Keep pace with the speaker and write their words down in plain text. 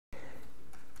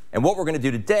And what we're going to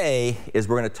do today is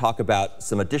we're going to talk about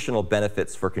some additional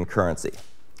benefits for concurrency.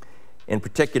 In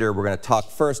particular, we're going to talk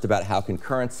first about how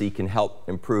concurrency can help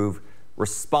improve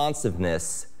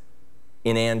responsiveness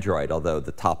in Android, although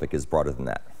the topic is broader than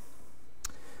that.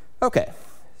 OK,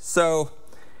 so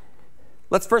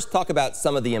let's first talk about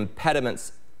some of the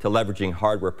impediments to leveraging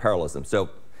hardware parallelism. So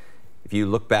if you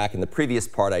look back in the previous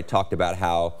part, I talked about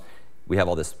how we have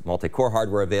all this multi-core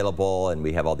hardware available, and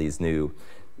we have all these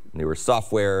newer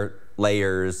software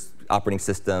layers, operating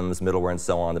systems, middleware, and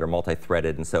so on that are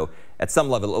multi-threaded. And so at some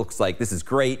level, it looks like this is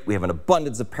great. We have an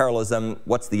abundance of parallelism.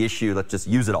 What's the issue? Let's just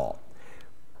use it all.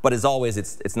 But as always,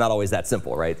 it's not always that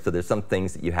simple, right? So there's some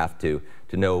things that you have to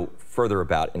know further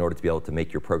about in order to be able to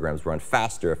make your programs run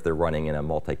faster if they're running in a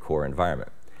multi-core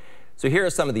environment. So here are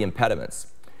some of the impediments.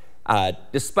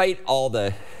 Despite all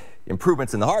the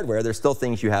improvements in the hardware, there's still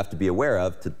things you have to be aware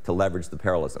of to leverage the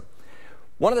parallelism.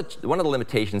 One of the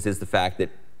limitations is the fact that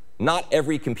not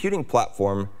every computing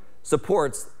platform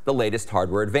supports the latest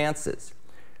hardware advances.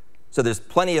 So there's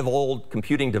plenty of old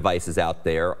computing devices out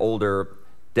there, older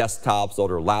desktops,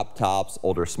 older laptops,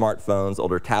 older smartphones,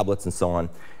 older tablets, and so on,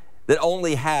 that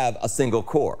only have a single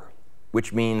core,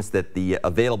 which means that the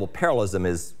available parallelism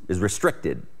is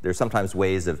restricted. There's sometimes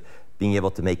ways of being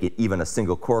able to make it even a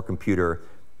single core computer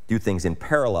do things in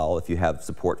parallel if you have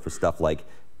support for stuff like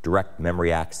direct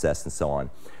memory access and so on.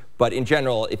 But in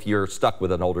general, if you're stuck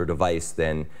with an older device,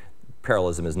 then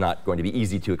parallelism is not going to be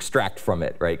easy to extract from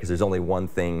it, right? Because there's only one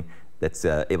thing that's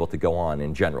able to go on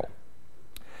in general.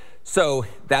 So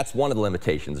that's one of the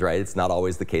limitations, right? It's not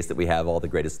always the case that we have all the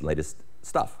greatest and latest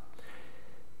stuff.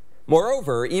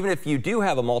 Moreover, even if you do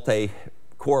have a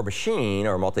multi-core machine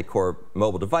or a multi-core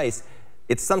mobile device,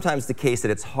 it's sometimes the case that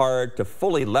it's hard to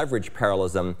fully leverage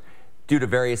parallelism due to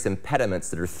various impediments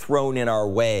that are thrown in our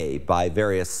way by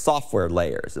various software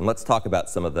layers. And let's talk about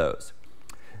some of those.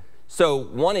 So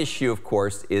one issue, of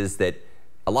course, is that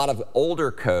a lot of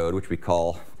older code, which we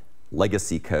call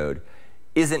legacy code,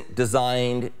 isn't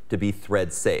designed to be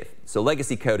thread safe. So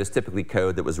legacy code is typically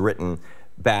code that was written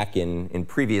back in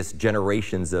previous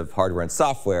generations of hardware and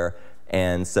software,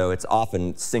 and so it's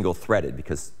often single-threaded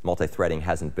because multi-threading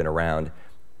hasn't been around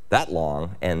that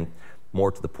long, and more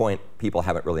to the point, people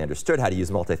haven't really understood how to use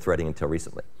multi-threading until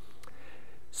recently.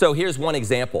 So here's one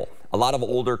example. A lot of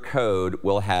older code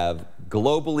will have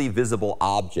globally visible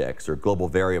objects or global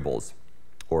variables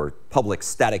or public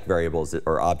static variables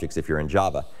or objects if you're in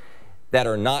Java that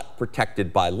are not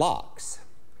protected by locks.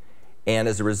 And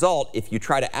as a result, if you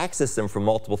try to access them from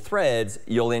multiple threads,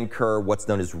 you'll incur what's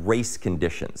known as race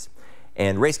conditions.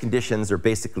 And race conditions are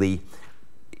basically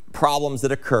problems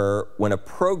that occur when a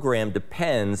program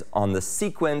depends on the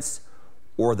sequence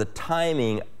or the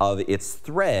timing of its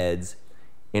threads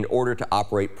in order to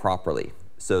operate properly.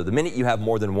 So the minute you have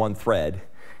more than one thread,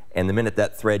 and the minute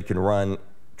that thread can run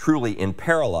truly in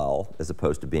parallel, as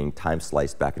opposed to being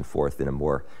time-sliced back and forth in a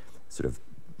more sort of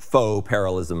faux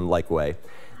parallelism-like way,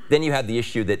 then you have the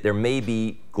issue that there may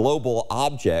be global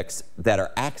objects that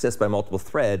are accessed by multiple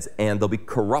threads, and they'll be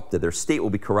corrupted. Their state will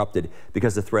be corrupted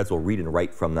because the threads will read and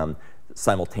write from them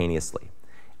simultaneously.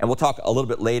 And we'll talk a little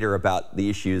bit later about the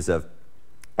issues of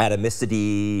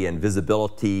atomicity and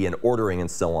visibility and ordering and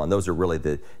so on. Those are really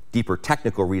the deeper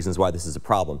technical reasons why this is a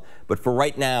problem. But for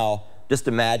right now, just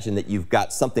imagine that you've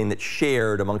got something that's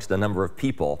shared amongst a number of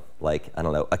people, like, I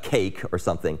don't know, a cake or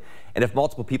something. And if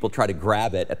multiple people try to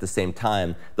grab it at the same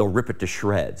time, they'll rip it to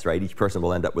shreds, right? Each person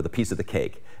will end up with a piece of the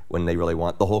cake when they really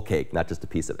want the whole cake, not just a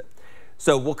piece of it.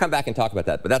 So we'll come back and talk about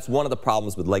that. But that's one of the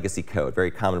problems with legacy code,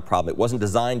 very common problem. It wasn't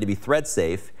designed to be thread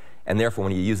safe, and therefore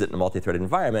when you use it in a multi-threaded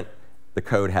environment, the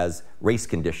code has race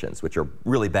conditions, which are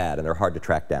really bad, and they're hard to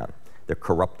track down. They're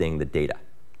corrupting the data.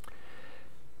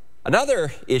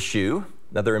 Another issue,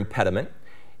 another impediment,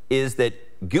 is that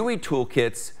GUI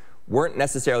toolkits weren't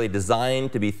necessarily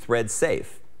designed to be thread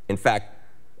safe. In fact,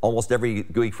 almost every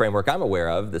GUI framework I'm aware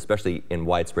of, especially in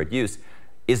widespread use,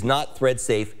 is not thread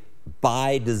safe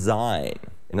by design.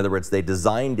 In other words, they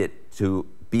designed it to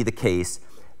be the case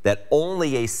that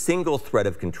only a single thread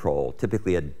of control,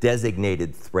 typically a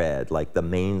designated thread like the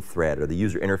main thread or the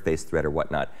user interface thread or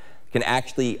whatnot, can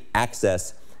actually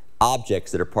access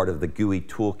objects that are part of the GUI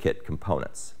toolkit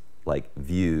components, like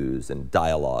views and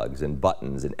dialogues and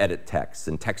buttons and edit text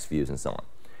and text views and so on.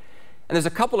 And there's a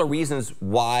couple of reasons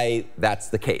why that's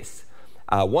the case.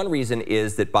 One reason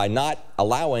is that by not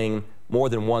allowing more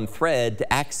than one thread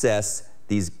to access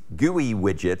these GUI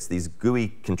widgets, these GUI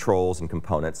controls and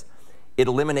components, it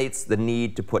eliminates the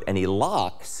need to put any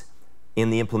locks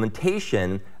in the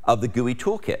implementation of the GUI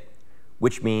toolkit,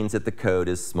 which means that the code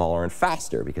is smaller and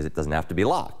faster because it doesn't have to be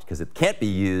locked, because it can't be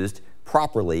used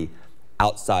properly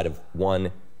outside of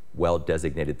one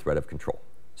well-designated thread of control.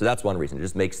 So that's one reason. It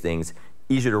just makes things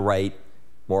easier to write,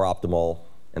 more optimal,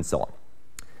 and so on.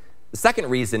 The second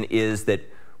reason is that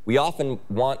we often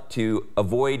want to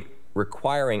avoid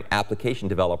requiring application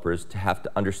developers to have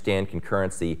to understand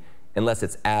concurrency unless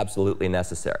it's absolutely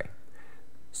necessary.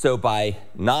 So by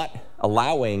not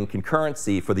allowing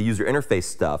concurrency for the user interface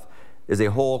stuff, there's a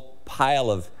whole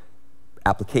pile of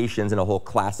applications and a whole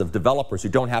class of developers who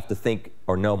don't have to think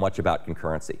or know much about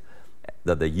concurrency.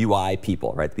 The UI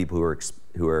people, right? The people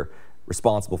who are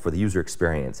responsible for the user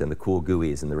experience and the cool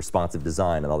GUIs and the responsive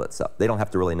design and all that stuff. They don't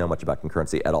have to really know much about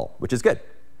concurrency at all, which is good.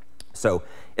 So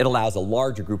it allows a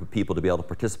larger group of people to be able to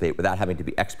participate without having to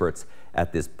be experts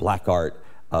at this black art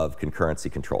of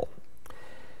concurrency control.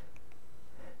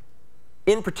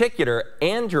 In particular,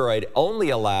 Android only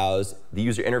allows the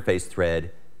user interface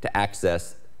thread to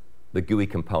access the GUI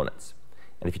components.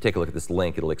 And if you take a look at this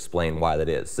link, it'll explain why that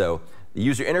is. So the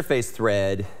user interface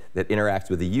thread that interacts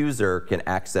with the user can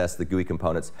access the GUI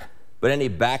components, but any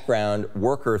background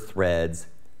worker threads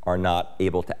are not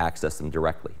able to access them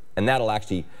directly. And that'll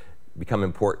actually become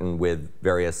important with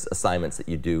various assignments that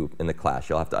you do in the class.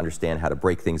 You'll have to understand how to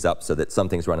break things up so that some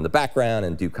things run in the background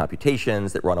and do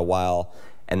computations that run a while,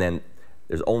 and then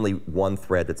there's only one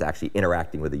thread that's actually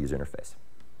interacting with the user interface.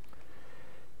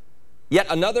 Yet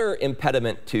another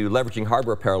impediment to leveraging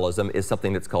hardware parallelism is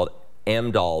something that's called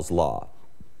Amdahl's law.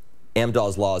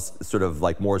 Amdahl's law is sort of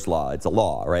like Moore's law. It's a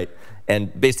law, right?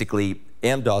 And basically,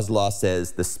 Amdahl's law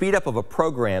says the speed up of a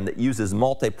program that uses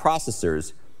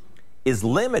multiprocessors is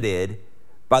limited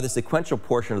by the sequential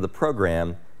portion of the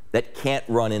program that can't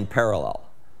run in parallel.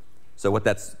 So what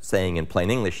that's saying in plain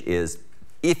English is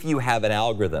if you have an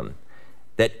algorithm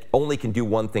that only can do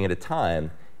one thing at a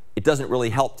time, it doesn't really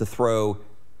help to throw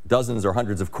dozens or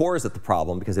hundreds of cores at the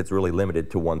problem because it's really limited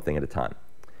to one thing at a time.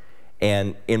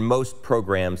 And in most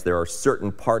programs, there are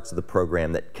certain parts of the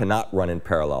program that cannot run in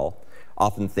parallel,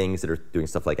 often things that are doing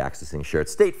stuff like accessing shared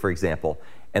state, for example.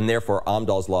 And therefore,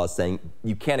 Amdahl's law is saying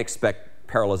you can't expect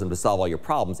parallelism to solve all your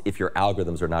problems if your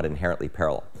algorithms are not inherently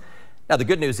parallel. Now, the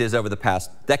good news is over the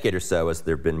past decade or so, as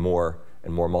there have been more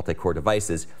and more multi-core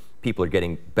devices, people are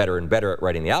getting better and better at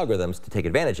writing the algorithms to take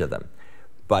advantage of them.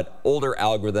 But older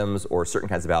algorithms or certain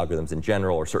kinds of algorithms in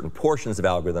general or certain portions of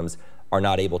algorithms are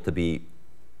not able to be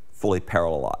fully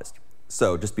parallelized.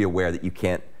 So just be aware that you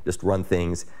can't just run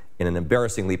things in an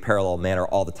embarrassingly parallel manner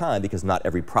all the time because not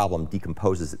every problem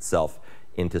decomposes itself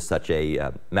into such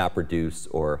a MapReduce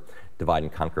or divide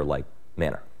and conquer like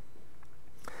manner.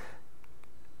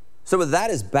 So with that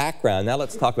as background, now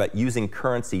let's talk about using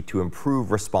concurrency to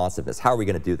improve responsiveness. How are we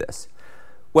going to do this?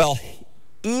 Well,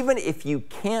 even if you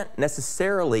can't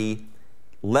necessarily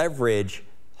leverage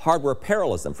hardware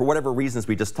parallelism for whatever reasons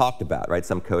we just talked about, right?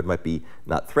 Some code might be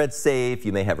not thread safe.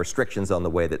 You may have restrictions on the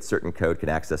way that certain code can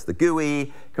access the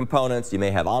GUI components. You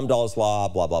may have Amdahl's law,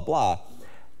 blah, blah, blah.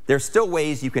 There's still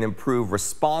ways you can improve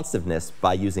responsiveness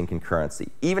by using concurrency.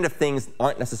 Even if things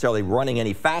aren't necessarily running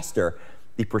any faster,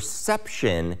 the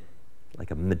perception,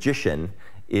 like a magician,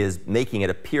 is making it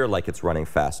appear like it's running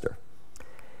faster.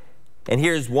 And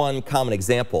here's one common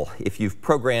example. If you've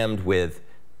programmed with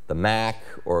the Mac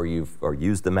or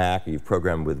used the Mac, or you've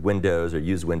programmed with Windows or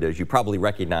used Windows, you probably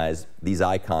recognize these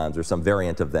icons or some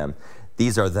variant of them.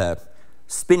 These are the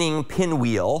spinning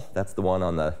pinwheel. That's the one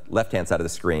on the left-hand side of the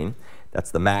screen.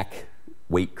 That's the Mac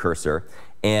weight cursor.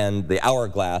 And the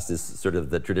hourglass is sort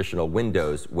of the traditional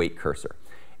Windows weight cursor.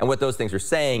 And what those things are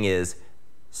saying is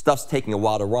stuff's taking a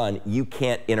while to run. You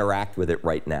can't interact with it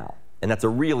right now. And that's a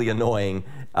really annoying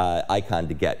icon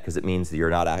to get because it means that you're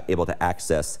not able to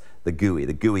access the GUI.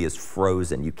 The GUI is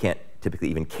frozen. You can't typically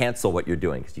even cancel what you're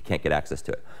doing because you can't get access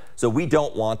to it. So we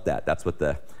don't want that. That's what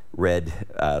the red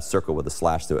circle with a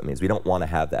slash through it means. We don't want to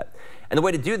have that. And the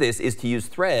way to do this is to use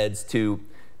threads to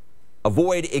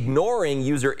avoid ignoring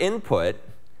user input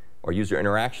or user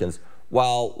interactions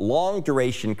while long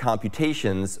duration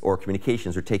computations or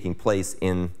communications are taking place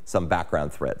in some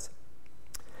background threads.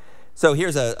 So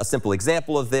here's a simple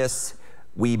example of this.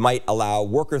 We might allow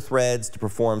worker threads to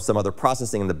perform some other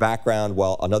processing in the background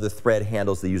while another thread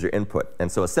handles the user input.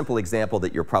 And so a simple example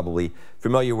that you're probably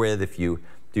familiar with if you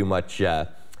do much,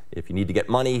 if you need to get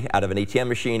money out of an ATM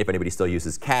machine, if anybody still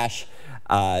uses cash,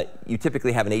 you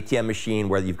typically have an ATM machine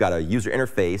where you've got a user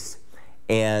interface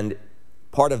and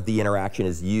part of the interaction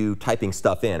is you typing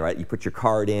stuff in, right? You put your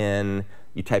card in,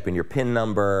 you type in your PIN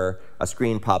number, a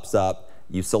screen pops up,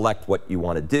 you select what you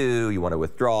want to do, you want to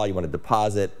withdraw, you want to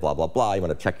deposit, blah, blah, blah, you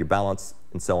want to check your balance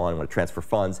and so on, you want to transfer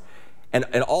funds. And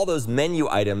all those menu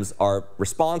items are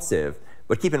responsive,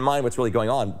 but keep in mind what's really going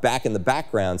on. Back in the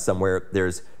background somewhere,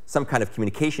 there's some kind of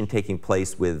communication taking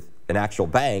place with an actual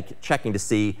bank checking to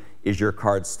see, is your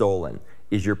card stolen?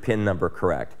 Is your PIN number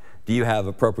correct? Do you have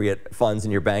appropriate funds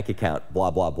in your bank account?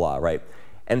 Blah, blah, blah, right?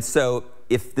 And so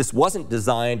if this wasn't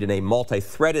designed in a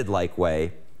multi-threaded like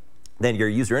way, then your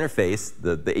user interface,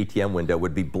 the ATM window,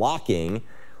 would be blocking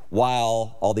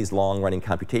while all these long-running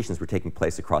computations were taking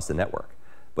place across the network.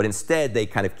 But instead, they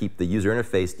kind of keep the user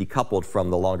interface decoupled from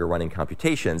the longer-running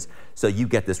computations, so you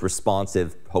get this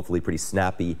responsive, hopefully pretty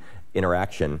snappy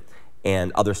interaction,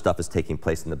 and other stuff is taking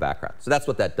place in the background. So that's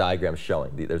what that diagram's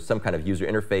showing. There's some kind of user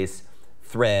interface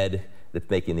thread that's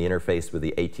making the interface with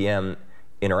the ATM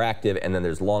interactive, and then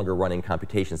there's longer-running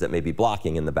computations that may be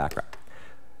blocking in the background.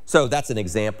 So that's an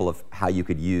example of how you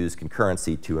could use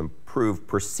concurrency to improve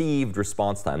perceived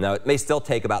response time. Now, it may still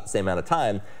take about the same amount of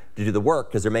time to do the work,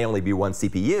 because there may only be one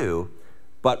CPU,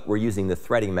 but we're using the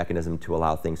threading mechanism to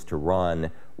allow things to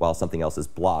run while something else is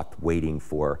blocked, waiting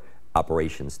for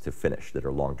operations to finish that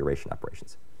are long-duration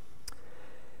operations.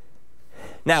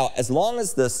 Now, as long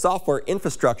as the software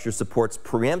infrastructure supports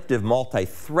preemptive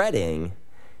multi-threading,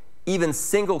 even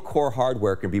single-core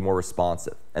hardware can be more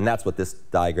responsive, and that's what this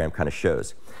diagram kind of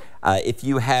shows. If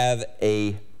you have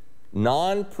a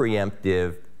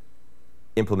non-preemptive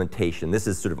implementation, this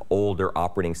is sort of older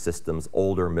operating systems,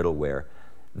 older middleware,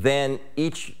 then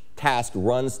each task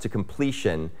runs to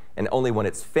completion, and only when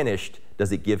it's finished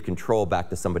does it give control back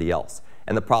to somebody else.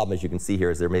 And the problem, as you can see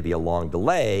here, is there may be a long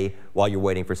delay while you're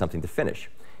waiting for something to finish.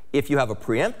 If you have a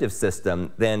preemptive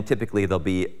system, then typically there'll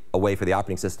be a way for the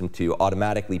operating system to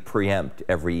automatically preempt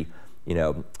every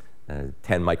 10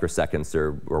 microseconds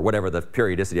or whatever the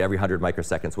periodicity, every 100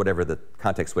 microseconds, whatever the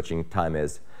context switching time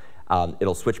is.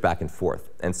 It'll switch back and forth.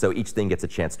 And so each thing gets a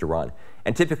chance to run.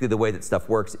 And typically the way that stuff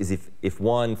works is if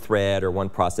one thread or one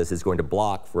process is going to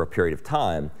block for a period of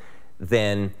time,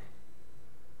 then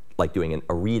like doing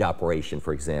a read operation,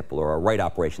 for example, or a write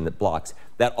operation that blocks,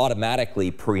 that automatically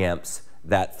preempts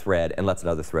that thread and lets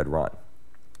another thread run.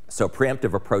 So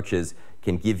preemptive approaches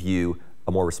can give you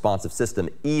a more responsive system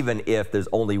even if there's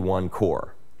only one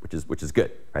core, which is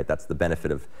good, right? That's the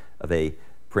benefit of a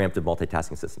preemptive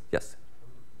multitasking system. Yes?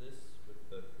 This with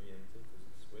the preemptive, does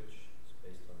it switch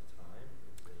based on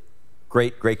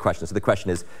time? Great question. So the question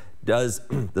is, does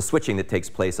the switching that takes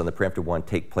place on the preemptive one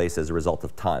take place as a result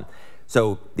of time?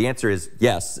 So the answer is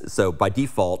yes. So by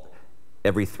default,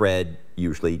 every thread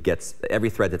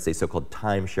that's a so-called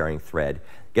time-sharing thread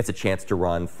gets a chance to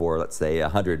run for, let's say,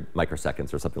 100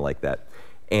 microseconds or something like that.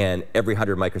 And every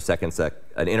 100 microseconds,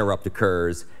 an interrupt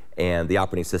occurs, and the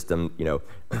operating system,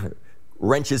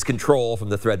 wrenches control from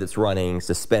the thread that's running,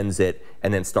 suspends it,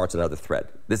 and then starts another thread.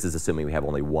 This is assuming we have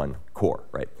only one core,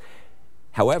 right?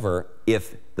 However,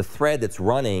 if the thread that's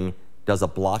running does a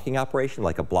blocking operation,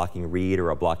 like a blocking read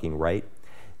or a blocking write,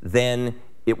 then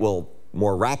it will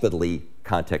more rapidly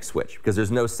context switch, because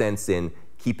there's no sense in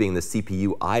keeping the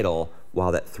CPU idle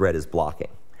while that thread is blocking.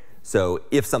 So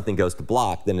if something goes to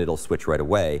block, then it'll switch right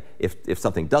away. If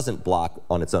something doesn't block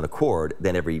on its own accord,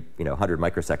 then every 100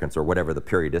 microseconds or whatever the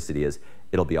periodicity is,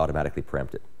 it'll be automatically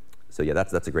preempted. So yeah,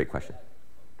 that's a great question.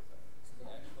 So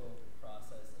the actual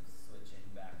process of switching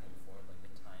back and forth, like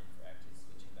the time for actually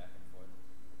switching back and forth,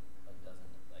 doesn't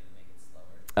make it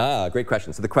slower? Great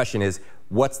question. So the question is,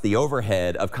 what's the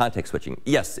overhead of context switching?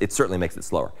 Yes, it certainly makes it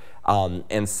slower.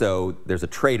 And so there's a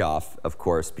trade-off, of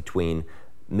course, between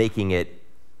making it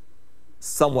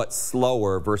somewhat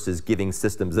slower versus giving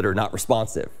systems that are not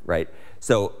responsive, right?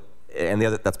 So, and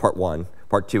that's part one.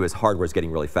 Part two is hardware is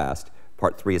getting really fast.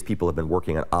 Part three is people have been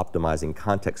working on optimizing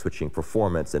context switching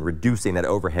performance and reducing that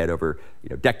overhead over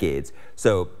decades.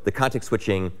 So the context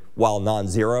switching, while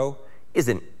non-zero,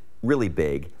 isn't really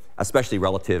big, especially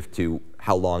relative to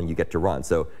how long you get to run.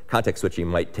 So context switching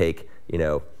might take,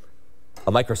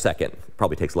 a microsecond.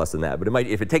 Probably takes less than that, but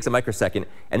if it takes a microsecond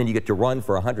and then you get to run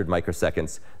for 100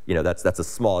 microseconds, it's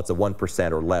a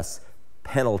 1% or less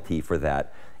penalty for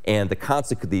that. And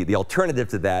the alternative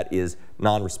to that is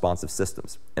non-responsive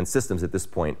systems. And systems at this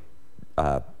point,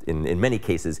 in many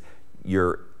cases,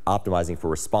 you're optimizing for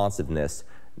responsiveness,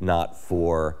 not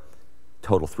for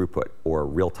total throughput or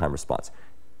real-time response.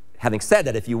 Having said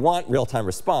that, if you want real-time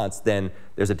response, then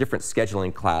there's a different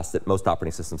scheduling class that most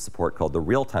operating systems support called the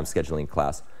real-time scheduling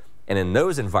class. And in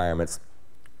those environments,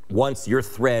 once your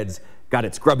thread's got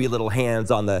its grubby little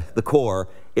hands on the core,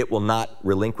 it will not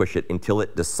relinquish it until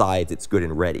it decides it's good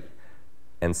and ready.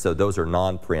 And so those are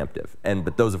non-preemptive.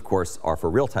 But those, of course, are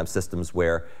for real-time systems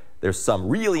where there's some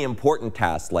really important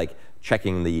tasks like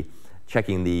checking the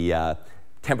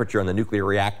temperature on the nuclear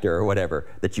reactor or whatever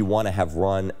that you want to have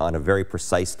run on a very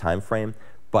precise time frame,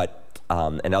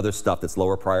 and other stuff that's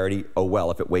lower priority, oh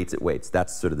well, if it waits, it waits.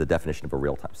 That's sort of the definition of a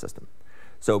real-time system.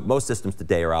 So most systems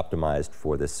today are optimized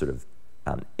for this sort of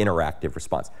interactive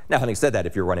response. Now, having said that,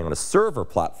 if you're running on a server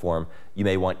platform, you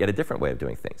may want yet a different way of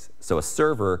doing things. So a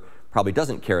server probably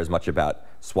doesn't care as much about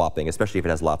swapping, especially if it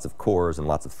has lots of cores and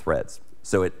lots of threads.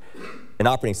 So an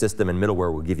operating system and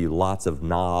middleware will give you lots of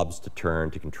knobs to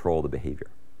turn to control the behavior.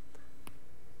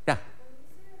 Yeah?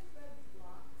 When you say a thread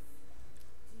blocks,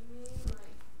 do you mean like the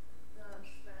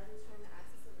thread is trying to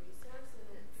access a resource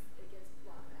and it gets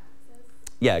blocked access?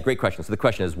 Yeah, great question. So the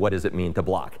question is, what does it mean to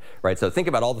block, right? So think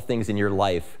about all the things in your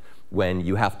life when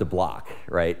you have to block,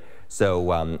 right?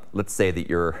 So let's say that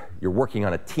you're working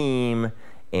on a team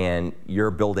and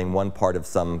you're building one part of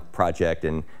some project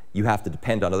and you have to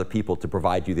depend on other people to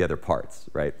provide you the other parts,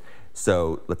 right?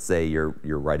 So let's say you're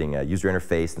writing a user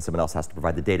interface and someone else has to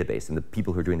provide the database, and the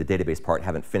people who are doing the database part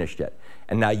haven't finished yet.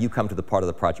 And now you come to the part of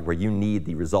the project where you need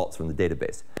the results from the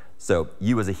database. So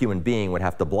you as a human being would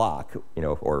have to block, you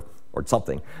know, or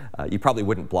something. You probably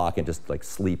wouldn't block and just like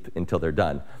sleep until they're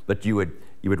done, but you would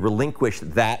relinquish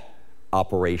that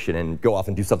operation and go off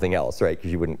and do something else, right?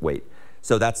 Because you wouldn't wait.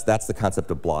 So that's the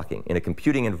concept of blocking. In a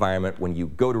computing environment, when you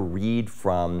go to read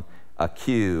from a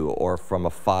queue or from a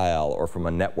file or from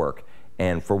a network,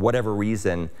 and for whatever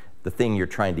reason, the thing you're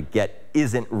trying to get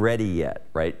isn't ready yet,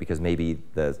 right? Because maybe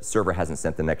the server hasn't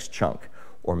sent the next chunk,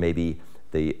 or maybe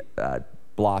the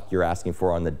block you're asking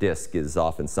for on the disk is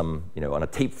off in some, you know, on a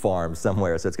tape farm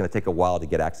somewhere, so it's going to take a while to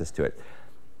get access to it.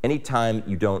 Anytime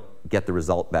you don't get the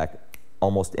result back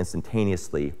almost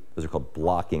instantaneously, those are called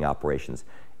blocking operations.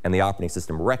 And the operating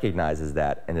system recognizes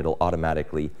that, and it'll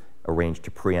automatically arrange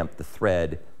to preempt the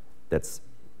thread that's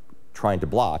trying to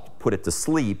block, put it to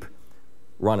sleep,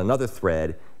 run another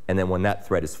thread, and then when that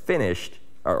thread is finished,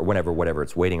 or whenever whatever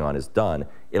it's waiting on is done,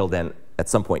 it'll then at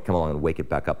some point come along and wake it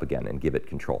back up again and give it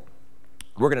control.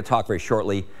 We're going to talk very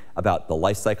shortly about the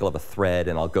life cycle of a thread,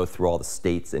 and I'll go through all the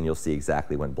states, and you'll see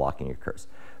exactly when blocking occurs.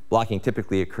 Blocking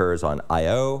typically occurs on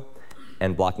I/O,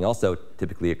 and blocking also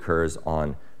typically occurs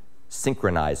on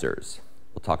synchronizers.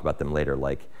 We'll talk about them later,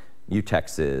 like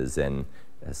mutexes and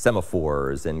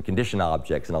semaphores and condition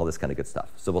objects and all this kind of good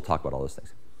stuff. So we'll talk about all those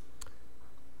things.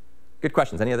 Good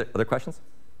questions. Any other questions?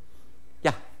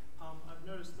 Yeah? I've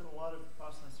noticed that a lot of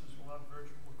processors will have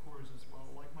virtual cores as well.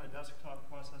 Like my desktop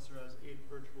processor has 8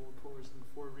 virtual cores and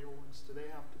 4 real ones. Do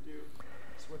they have to do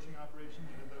switching operations,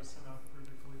 or do those somehow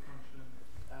perfectly function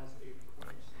as 8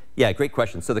 cores? Yeah, great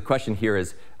question. So the question here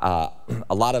is, a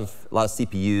lot of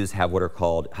CPUs have what are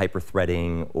called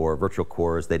hyper-threading or virtual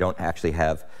cores. They don't actually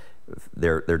have,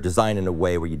 they're designed in a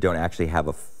way where you don't actually have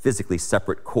a physically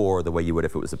separate core the way you would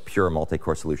if it was a pure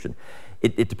multi-core solution.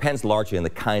 It depends largely on the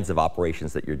kinds of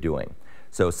operations that you're doing.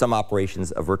 So some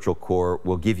operations, a virtual core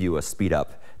will give you a speed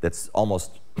up that's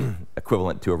almost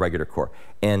equivalent to a regular core.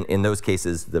 And in those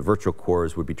cases, the virtual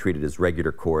cores would be treated as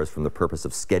regular cores from the purpose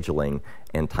of scheduling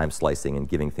and time slicing and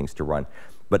giving things to run.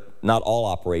 But not all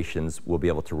operations will be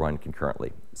able to run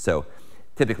concurrently. So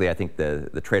typically, I think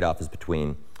the trade-off is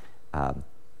between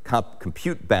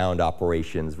compute-bound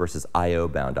operations versus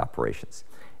I/O-bound operations.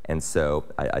 And so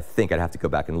I think I'd have to go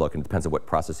back and look, and it depends on what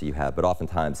processor you have. But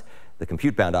oftentimes, the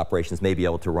compute-bound operations may be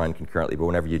able to run concurrently, but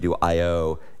whenever you do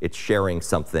I/O, it's sharing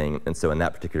something. And so in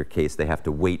that particular case, they have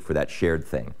to wait for that shared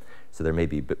thing. So there may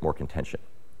be a bit more contention.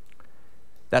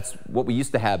 That's what we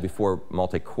used to have before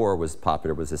multi-core was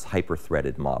popular, was this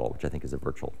hyper-threaded model, which I think is a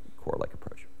virtual core-like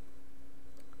approach.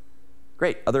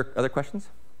 Great. Other questions?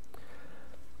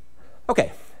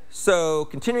 OK. So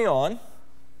continuing on,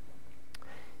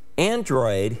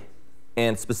 Android,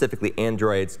 and specifically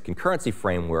Android's concurrency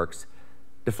frameworks,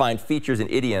 define features and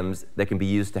idioms that can be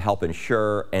used to help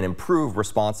ensure and improve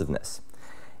responsiveness.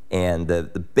 And the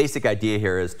basic idea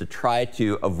here is to try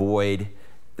to avoid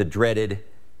the dreaded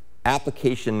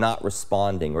application not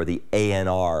responding, or the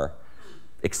ANR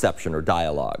exception or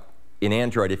dialogue. In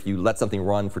Android, if you let something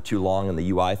run for too long in the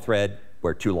UI thread,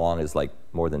 where too long is like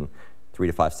more than 3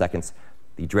 to 5 seconds,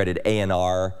 the dreaded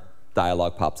ANR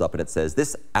dialog pops up and it says,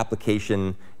 this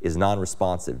application is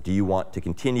non-responsive. Do you want to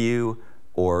continue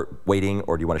or waiting,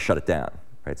 or do you want to shut it down?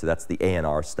 Right, so that's the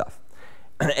ANR stuff.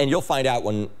 And you'll find out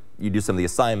when you do some of the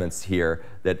assignments here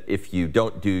that if you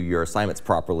don't do your assignments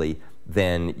properly,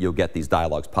 then you'll get these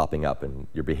dialogues popping up and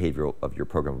your behavior of your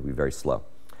program will be very slow.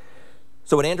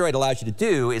 So what Android allows you to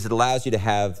do is it allows you to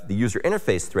have the user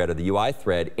interface thread or the UI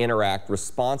thread interact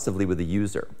responsively with the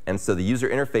user. And so the user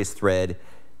interface thread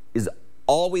is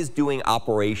always doing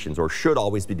operations, or should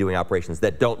always be doing operations,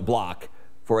 that don't block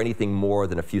for anything more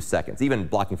than a few seconds. Even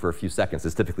blocking for a few seconds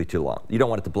is typically too long. You don't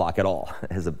want it to block at all,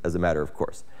 as a matter of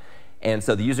course. And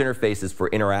so the user interface is for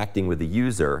interacting with the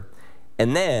user.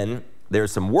 And then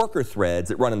there's some worker threads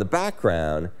that run in the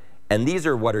background, And these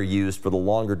are what are used for the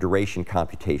longer duration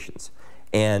computations.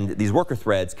 And these worker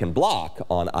threads can block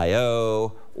on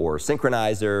I/O or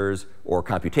synchronizers or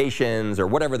computations or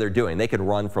whatever they're doing. They can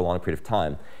run for a long period of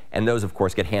time. And those, of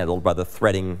course, get handled by the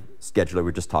threading scheduler we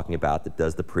were just talking about that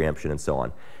does the preemption and so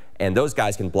on. And those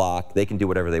guys can block. They can do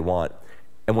whatever they want.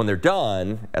 And when they're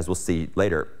done, as we'll see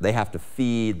later, they have to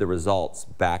feed the results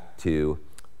back to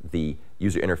the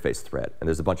user interface thread. And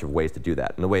there's a bunch of ways to do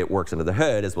that. And the way it works under the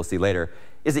hood, as we'll see later,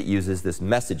 is it uses this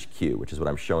message queue, which is what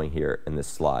I'm showing here in this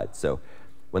slide. So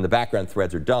when the background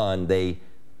threads are done, they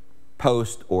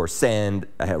post or send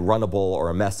a runnable or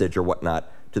a message or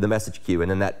whatnot to the message queue.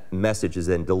 And then that message is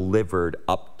then delivered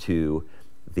up to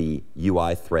the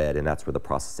UI thread. And that's where the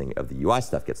processing of the UI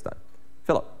stuff gets done.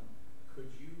 Philip.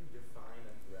 Could you define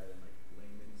a thread in like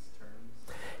layman's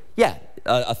terms? Yeah,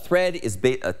 a thread is,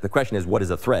 the question is, what is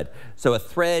a thread? So a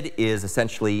thread is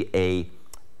essentially a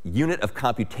unit of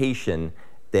computation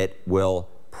that will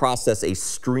process a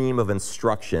stream of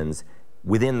instructions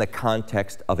within the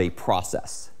context of a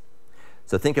process.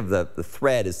 So think of the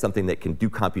thread as something that can do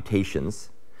computations,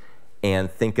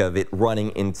 and think of it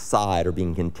running inside or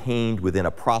being contained within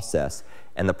a process.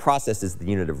 And the process is the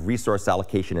unit of resource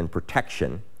allocation and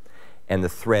protection, and the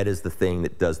thread is the thing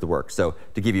that does the work. So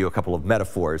to give you a couple of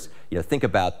metaphors, think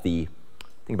about the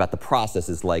process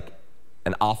as like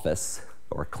an office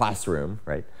or a classroom,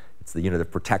 right? It's the unit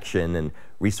of protection and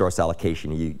resource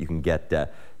allocation. You can get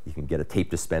a tape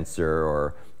dispenser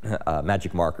or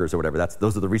magic markers or whatever.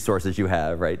 Those are the resources you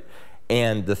have, right?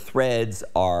 And the threads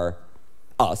are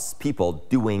us, people,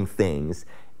 doing things.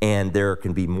 And there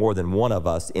can be more than one of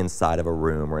us inside of a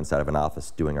room or inside of an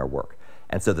office doing our work.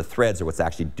 And so the threads are what's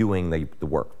actually doing the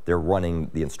work. They're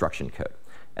running the instruction code.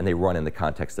 And they run in the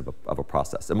context of a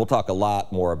process. And we'll talk a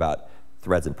lot more about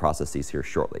threads and processes here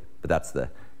shortly. But that's the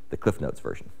Cliff Notes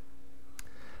version.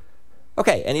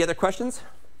 OK, any other questions?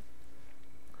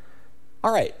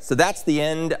 All right, so that's the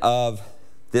end of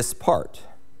this part.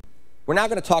 We're now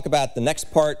going to talk about the next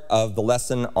part of the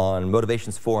lesson on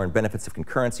motivations for and benefits of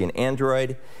concurrency in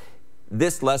Android.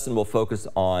 This lesson will focus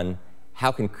on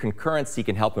how concurrency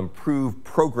can help improve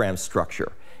program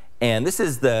structure. And this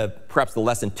is perhaps the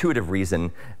less intuitive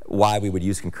reason why we would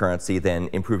use concurrency than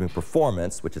improving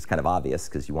performance, which is kind of obvious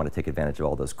because you want to take advantage of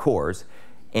all those cores,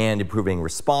 and improving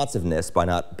responsiveness by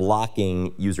not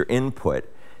blocking user input.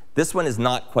 This one is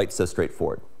not quite so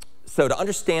straightforward. So to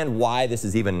understand why this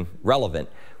is even relevant,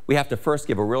 we have to first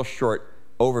give a real short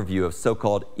overview of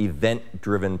so-called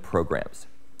event-driven programs.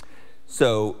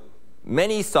 So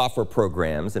many software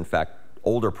programs, in fact,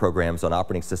 older programs on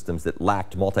operating systems that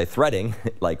lacked multi-threading,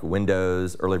 like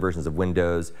Windows, early versions of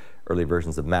Windows, early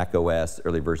versions of Mac OS,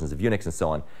 early versions of Unix, and so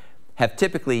on, have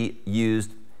typically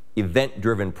used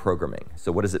event-driven programming.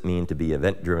 So what does it mean to be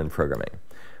event-driven programming?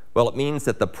 Well, it means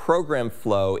that the program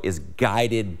flow is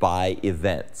guided by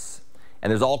events.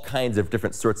 And there's all kinds of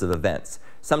different sorts of events.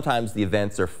 Sometimes the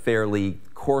events are fairly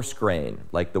coarse-grained,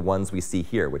 like the ones we see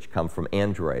here, which come from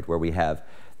Android, where we have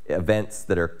events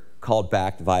that are called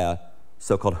back via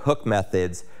so-called hook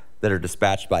methods that are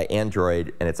dispatched by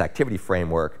Android and its activity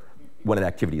framework when an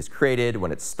activity is created,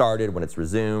 when it's started, when it's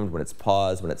resumed, when it's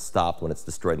paused, when it's stopped, when it's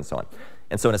destroyed, and so on.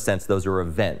 And so in a sense, those are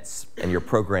events, and your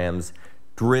program's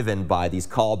driven by these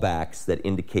callbacks that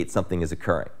indicate something is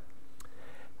occurring.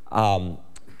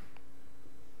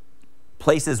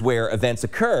 Places where events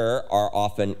occur are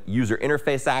often user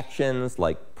interface actions,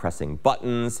 like pressing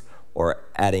buttons or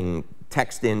adding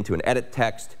text into an edit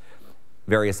text,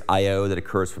 various I/O that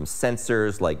occurs from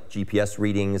sensors, like GPS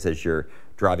readings as you're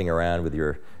driving around with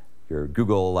your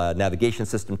Google navigation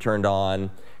system turned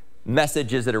on,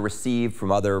 messages that are received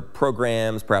from other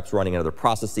programs, perhaps running in other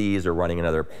processes or running in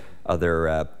other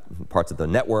parts of the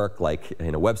network, like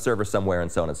in a web server somewhere,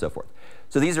 and so on and so forth.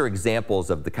 So these are examples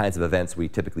of the kinds of events we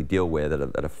typically deal with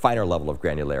at a finer level of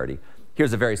granularity.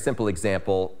 Here's a very simple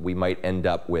example. We might end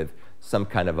up with some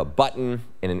kind of a button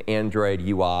in an Android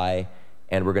UI,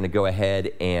 and we're going to go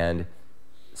ahead and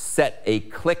set a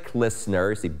click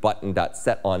listener. See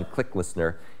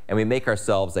button.setOnClickListener, and we make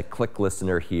ourselves a click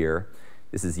listener here.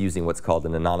 This is using what's called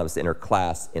an anonymous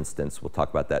interclass instance. We'll talk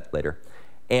about that later.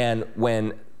 And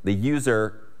when the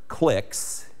user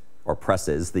clicks or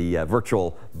presses the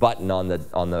virtual button on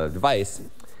the device,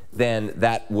 then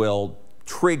that will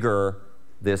trigger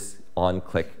this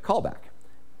on-click callback.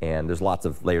 And there's lots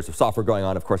of layers of software going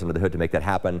on, of course, under the hood to make that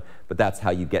happen, but that's how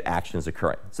you get actions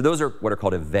occurring. So those are what are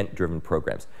called event-driven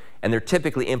programs. And they're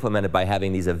typically implemented by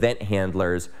having these event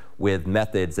handlers with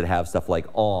methods that have stuff like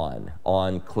on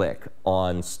click,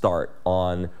 on start,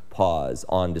 on pause,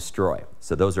 on destroy.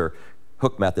 So those are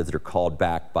hook methods that are called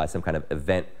back by some kind of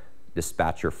event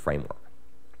dispatcher framework.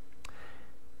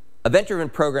 Event-driven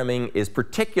programming is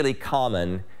particularly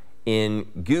common in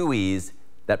GUIs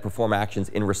that perform actions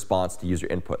in response to user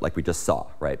input, like we just saw,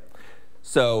 right?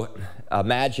 So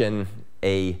imagine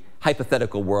a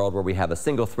hypothetical world where we have a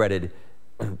single-threaded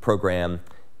program,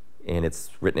 and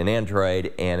it's written in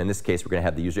Android, and in this case, we're going to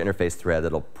have the user interface thread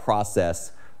that'll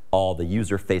process all the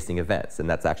user-facing events, and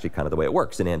that's actually kind of the way it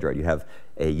works in Android. You have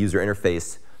a user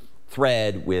interface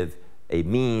thread with a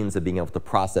means of being able to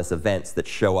process events that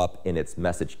show up in its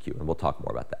message queue, and we'll talk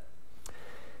more about that.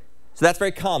 So that's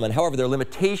very common. However, there are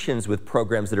limitations with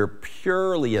programs that are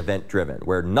purely event-driven,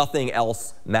 where nothing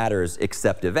else matters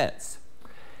except events.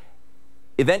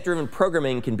 Event-driven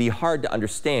programming can be hard to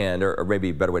understand, or maybe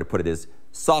a better way to put it is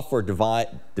software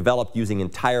developed using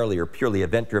entirely or purely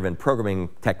event-driven programming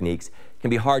techniques can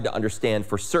be hard to understand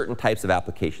for certain types of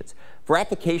applications. For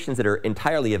applications that are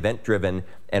entirely event-driven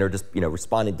and are just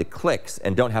responding to clicks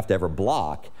and don't have to ever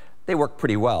block, they work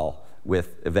pretty well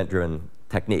with event-driven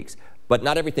techniques. But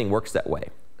not everything works that way.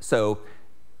 So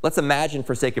let's imagine,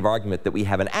 for sake of argument, that we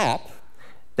have an app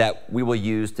that we will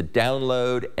use to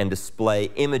download and display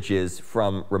images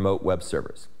from remote web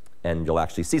servers. And you'll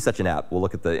actually see such an app. We'll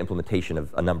look at the implementation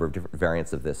of a number of different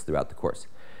variants of this throughout the course.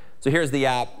 So here's the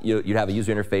app. You'd have a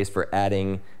user interface for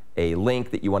adding a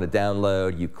link that you want to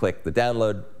download. You click the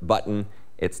download button.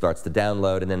 It starts to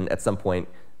download. And then at some point,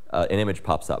 an image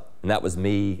pops up. And that was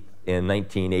me in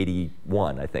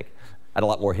 1981, I think. I had a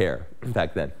lot more hair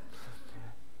back then.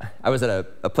 I was at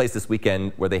a place this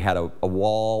weekend where they had a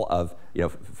wall of,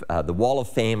 the wall of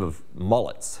fame of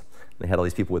mullets. They had all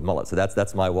these people with mullets. So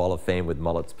that's my wall of fame with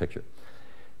mullets picture.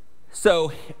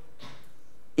 So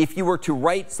if you were to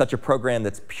write such a program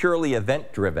that's purely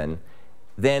event-driven,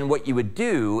 then what you would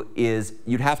do is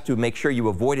you'd have to make sure you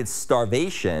avoided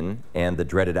starvation and the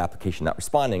dreaded application not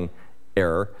responding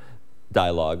error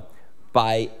dialog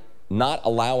by not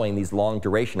allowing these long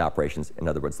duration operations, in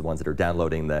other words, the ones that are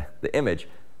downloading the image,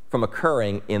 from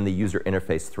occurring in the user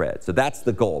interface thread. So that's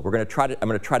the goal. I'm going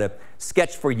to try to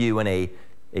sketch for you in a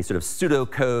sort of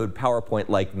pseudocode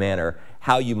PowerPoint-like manner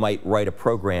how you might write a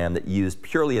program that used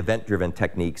purely event-driven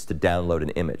techniques to download an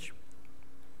image.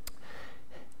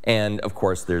 And of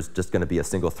course, there's just going to be a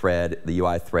single thread, the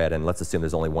UI thread, and let's assume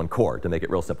there's only one core to make it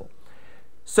real simple.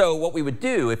 So what we would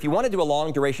do, if you want to do a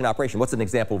long duration operation, what's an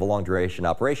example of a long duration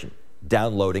operation?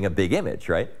 Downloading a big image,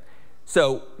 right?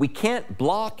 So we can't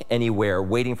block anywhere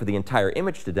waiting for the entire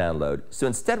image to download. So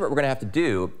instead, what we're going to have to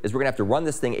do is we're going to have to run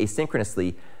this thing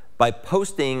asynchronously by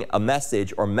posting a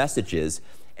message or messages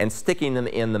and sticking them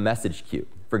in the message queue.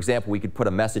 For example, we could put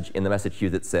a message in the message queue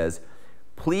that says,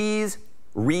 please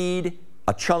read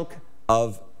a chunk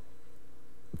of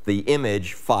the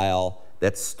image file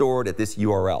that's stored at this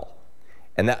URL.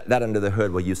 And that under the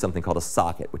hood will use something called a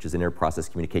socket, which is an inter-process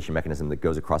communication mechanism that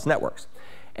goes across networks.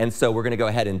 And so we're going to go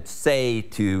ahead and say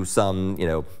to some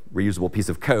reusable piece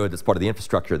of code that's part of the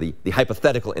infrastructure, the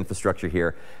hypothetical infrastructure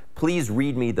here, please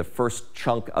read me the first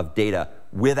chunk of data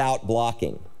without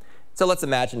blocking. So let's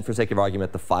imagine, for sake of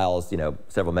argument, the file is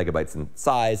several megabytes in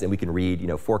size, and we can read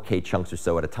 4K chunks or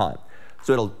so at a time.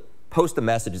 So it'll post a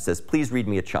message that says, please read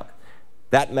me a chunk.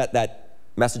 That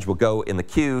message will go in the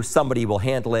queue. Somebody will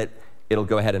handle it. It'll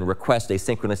go ahead and request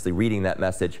asynchronously reading that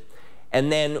message.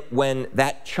 And then when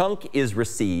that chunk is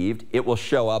received, it will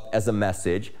show up as a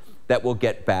message that will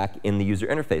get back in the user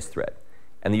interface thread.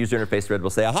 And the user interface thread will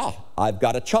say, aha, I've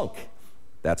got a chunk.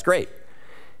 That's great.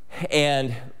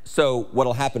 And so what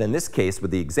will happen in this case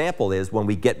with the example is when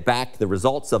we get back the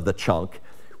results of the chunk,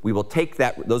 we will take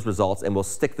those results and we'll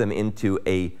stick them into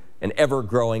an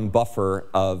ever-growing buffer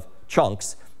of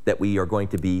chunks that we are going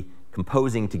to be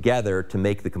composing together to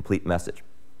make the complete message.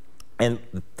 And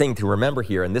the thing to remember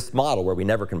here in this model where we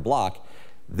never can block,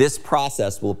 this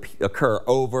process will occur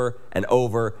over and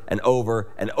over and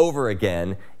over and over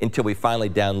again until we finally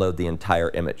download the entire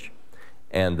image.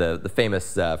 And the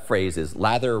famous phrase is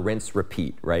lather, rinse,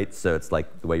 repeat, right? So it's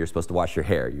like the way you're supposed to wash your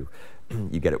hair. You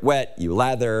get it wet, you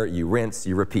lather, you rinse,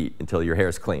 you repeat until your hair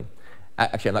is clean.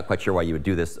 Actually, I'm not quite sure why you would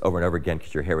do this over and over again,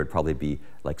 because your hair would probably be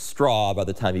like straw by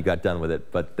the time you got done with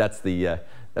it. But that's the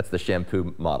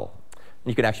shampoo model.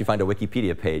 And you can actually find a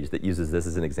Wikipedia page that uses this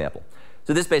as an example.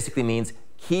 So this basically means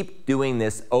keep doing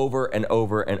this over and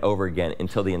over and over again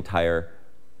until the entire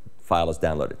file is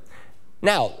downloaded.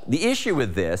 Now, the issue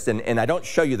with this, and I don't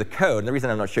show you the code, and the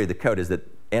reason I don't show you the code is that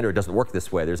Android doesn't work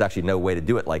this way. There's actually no way to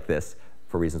do it like this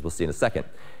for reasons we'll see in a second.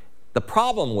 The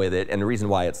problem with it, and the reason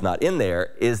why it's not in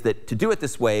there, is that to do it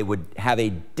this way would have a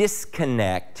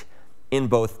disconnect in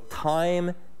both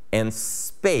time and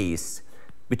space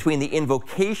between the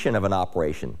invocation of an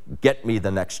operation, get me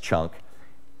the next chunk,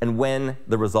 and when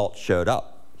the result showed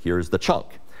up. Here's the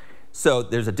chunk. So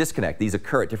there's a disconnect. These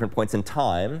occur at different points in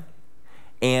time,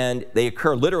 and they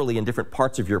occur literally in different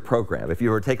parts of your program. If you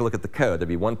were to take a look at the code, there'd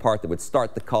be one part that would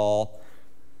start the call,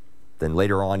 then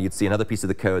later on you'd see another piece of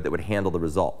the code that would handle the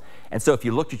result. And so if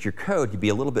you looked at your code, you'd be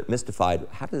a little bit mystified.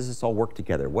 How does this all work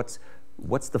together? What's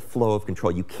the flow of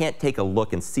control? You can't take a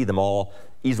look and see them all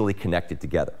easily connected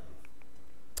together.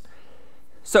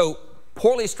 So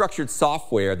poorly structured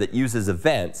software that uses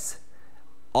events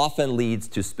often leads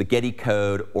to spaghetti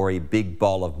code or a big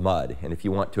ball of mud. And if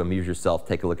you want to amuse yourself,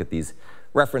 take a look at these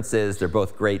references. They're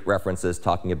both great references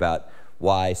talking about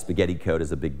why spaghetti code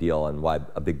is a big deal and why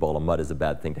a big ball of mud is a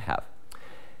bad thing to have.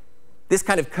 This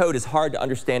kind of code is hard to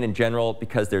understand in general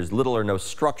because there's little or no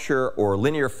structure or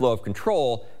linear flow of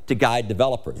control to guide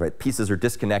developers, right? Pieces are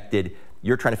disconnected.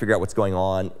 You're trying to figure out what's going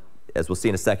on. As we'll see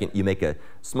in a second, you make a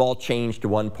small change to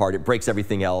one part, it breaks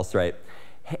everything else, right?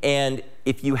 And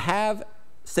if you have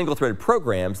single-threaded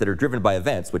programs that are driven by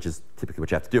events, which is typically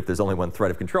what you have to do if there's only one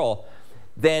thread of control,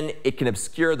 then it can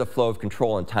obscure the flow of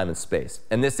control in time and space.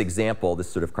 And this example, this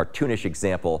sort of cartoonish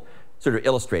example, sort of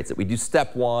illustrates it. We do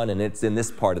step 1, and it's in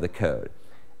this part of the code.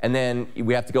 And then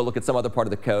we have to go look at some other part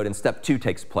of the code, and step 2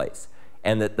 takes place.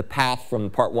 And that the path from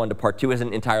part 1 to part 2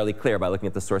 isn't entirely clear by looking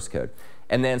at the source code.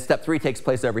 And then step 3 takes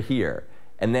place over here.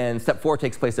 And then step 4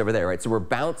 takes place over there, right? So we're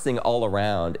bouncing all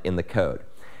around in the code.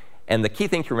 And the key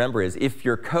thing to remember is if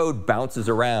your code bounces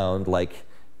around like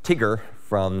Tigger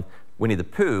from Winnie the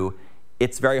Pooh,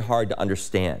 it's very hard to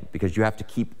understand because you have to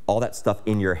keep all that stuff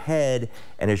in your head.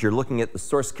 And as you're looking at the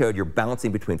source code, you're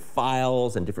bouncing between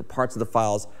files and different parts of the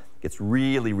files. It's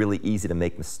really, really easy to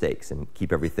make mistakes, and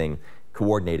keep everything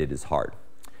coordinated is hard.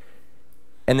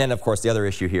 And then, of course, the other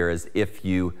issue here is if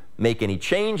you make any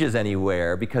changes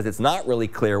anywhere, because it's not really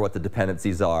clear what the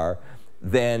dependencies are,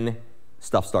 then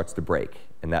stuff starts to break,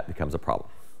 and that becomes a problem.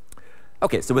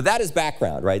 OK, so with that as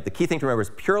background, right, the key thing to remember is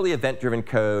purely event-driven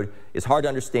code is hard to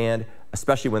understand,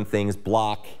 especially when things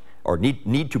block or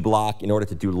need to block in order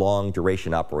to do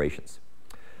long-duration operations.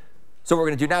 So what we're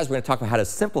going to do now is we're going to talk about how to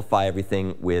simplify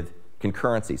everything with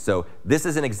concurrency. So this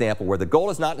is an example where the goal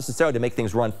is not necessarily to make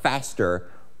things run faster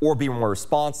or be more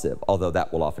responsive, although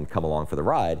that will often come along for the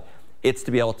ride. It's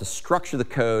to be able to structure the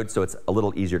code so it's a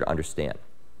little easier to understand.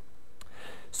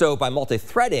 So by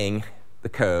multi-threading the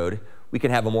code, we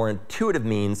can have a more intuitive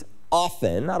means,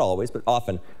 often, not always, but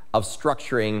often, of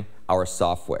structuring our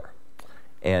software.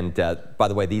 And by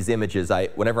the way, these images,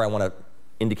 whenever I want to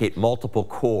indicate multiple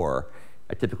core,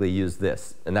 I typically use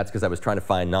this. And that's because I was trying to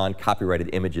find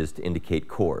non-copyrighted images to indicate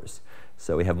cores.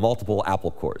 So we have multiple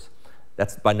Apple cores.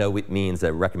 That's by no means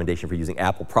a recommendation for using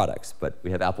Apple products, but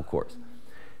we have Apple cores.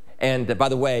 And by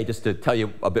the way, just to tell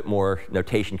you a bit more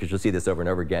notation, because you'll see this over and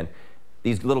over again,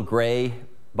 these little gray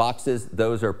boxes,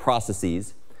 those are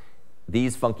processes.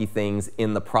 These funky things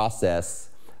in the process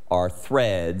are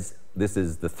threads. This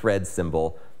is the thread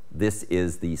symbol. This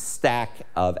is the stack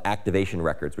of activation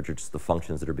records, which are just the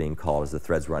functions that are being called as the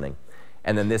thread's running.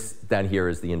 And then this down here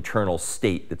is the internal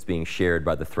state that's being shared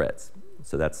by the threads.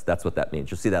 So that's what that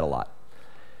means. You'll see that a lot.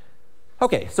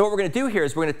 OK, so what we're going to do here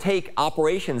is we're going to take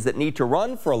operations that need to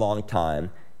run for a long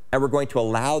time, and we're going to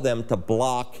allow them to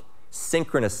block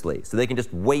synchronously. So they can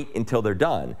just wait until they're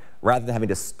done, rather than having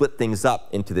to split things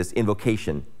up into this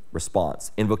invocation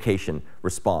response,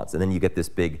 and then you get this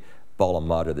big ball of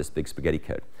mud or this big spaghetti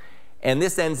code. And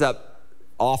this ends up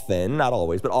often, not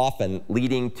always, but often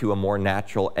leading to a more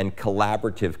natural and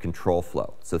collaborative control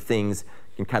flow. So things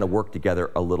can kind of work together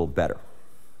a little better.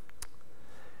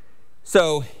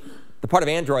 So the part of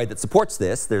Android that supports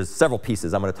this, there's several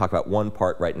pieces. I'm going to talk about one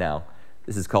part right now.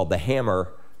 This is called the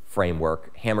Hammer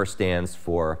framework. Hammer stands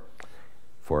for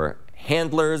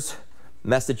handlers,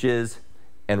 messages,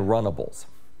 and runnables.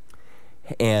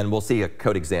 And we'll see a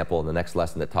code example in the next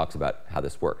lesson that talks about how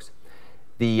this works.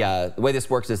 The way this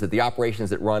works is that the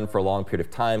operations that run for a long period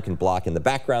of time can block in the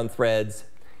background threads,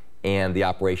 and the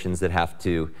operations that have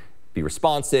to be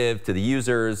responsive to the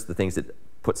users, the things that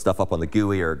put stuff up on the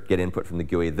GUI or get input from the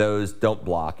GUI, those don't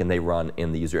block, and they run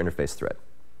in the user interface thread.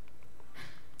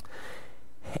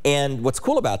 And what's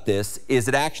cool about this is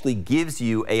it actually gives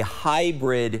you a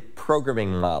hybrid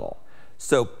programming model.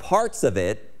 So parts of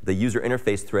it, the user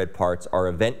interface thread parts, are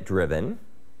event-driven.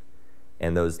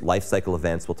 And those lifecycle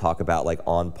events we'll talk about, like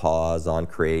on pause, on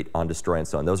create, on destroy, and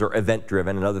so on. Those are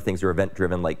event-driven, and other things are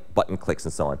event-driven, like button clicks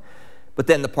and so on. But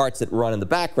then the parts that run in the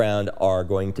background are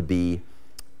going to be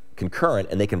concurrent,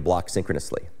 and they can block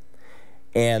synchronously.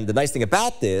 And the nice thing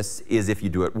about this is if you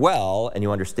do it well and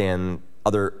you understand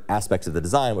other aspects of the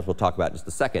design, which we'll talk about in just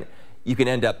a second, you can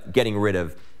end up getting rid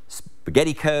of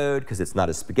spaghetti code because it's not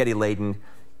as spaghetti laden.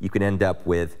 You can end up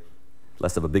with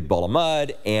less of a big ball of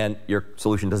mud, and your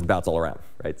solution doesn't bounce all around,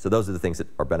 right? So those are the things that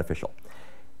are beneficial.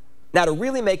 Now, to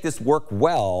really make this work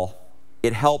well,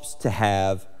 it helps to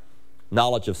have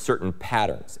knowledge of certain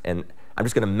patterns. And I'm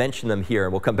just going to mention them here,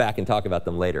 and we'll come back and talk about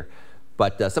them later.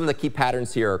 But some of the key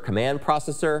patterns here are command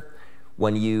processor.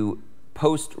 When you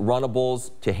post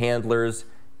runnables to handlers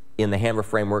in the Hammer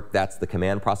framework, that's the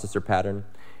command processor pattern.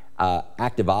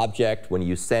 Active object, when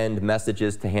you send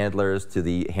messages to handlers to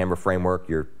the Hammer framework,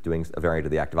 you're doing a variant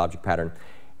of the active object pattern.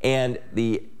 And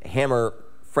the Hammer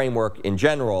framework in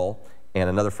general, and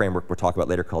another framework we'll talk about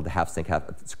later called the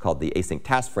it's called the async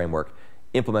task framework,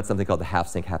 implements something called the half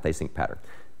sync, half async pattern.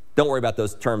 Don't worry about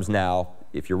those terms now.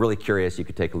 If you're really curious, you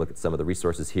could take a look at some of the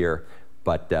resources here.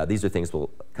 But these are things we'll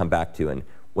come back to. And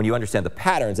when you understand the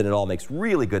patterns, and it all makes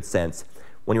really good sense,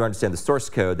 when you understand the source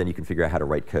code, then you can figure out how to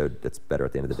write code that's better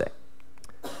at the end of the day.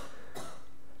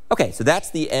 OK, so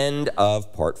that's the end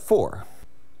of part 4.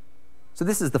 So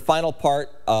this is the final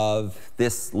part of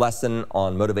this lesson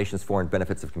on motivations for and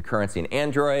benefits of concurrency in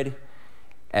Android.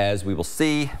 As we will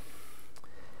see,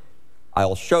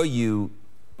 I'll show you,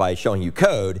 by showing you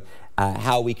code,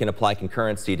 how we can apply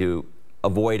concurrency to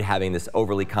avoid having this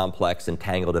overly complex and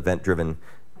tangled event-driven,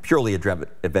 purely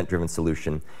event-driven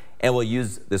solution. And we'll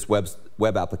use this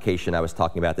web application I was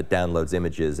talking about that downloads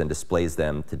images and displays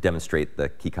them to demonstrate the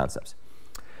key concepts.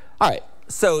 All right,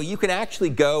 so you can actually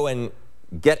go and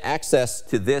get access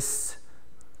to this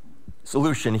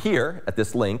solution here at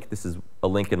this link. This is a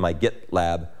link in my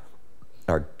GitLab,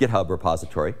 or GitHub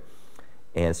repository.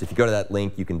 And so if you go to that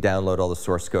link, you can download all the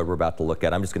source code we're about to look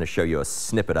at. I'm just going to show you a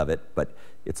snippet of it, but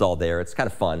it's all there. It's kind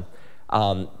of fun.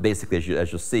 Basically,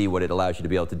 as you'll see, what it allows you to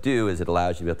be able to do is it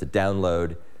allows you to be able to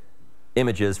download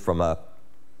images from a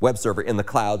web server in the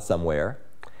cloud somewhere.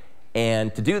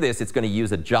 And to do this, it's going to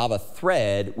use a Java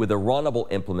thread with a runnable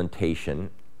implementation.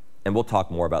 And we'll talk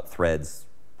more about threads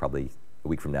probably a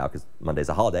week from now, because Monday's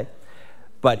a holiday.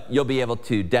 But you'll be able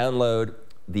to download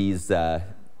these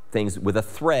things with a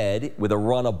thread, with a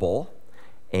runnable.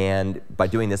 And by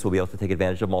doing this, we'll be able to take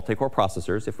advantage of multi-core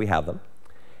processors if we have them.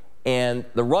 And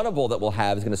the runnable that we'll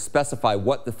have is going to specify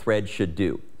what the thread should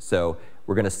do. So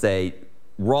we're going to say,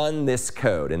 run this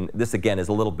code. And this, again, is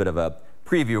a little bit of a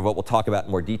preview of what we'll talk about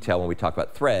in more detail when we talk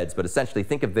about threads. But essentially,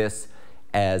 think of this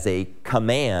as a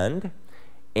command.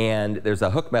 And there's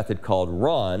a hook method called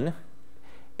run.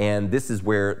 And this is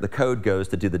where the code goes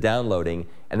to do the downloading.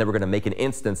 And then we're going to make an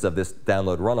instance of this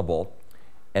download runnable.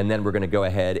 And then we're going to go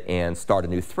ahead and start a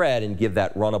new thread and give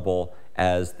that runnable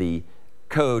as the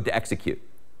code to execute.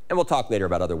 And we'll talk later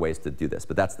about other ways to do this.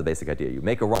 But that's the basic idea. You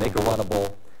make a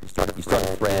runnable, you start a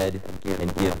thread,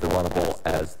 and give the runnable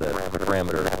as the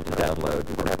parameter to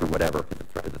download whatever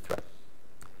to the thread.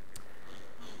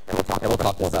 And we'll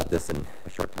talk more about this in a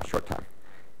short time.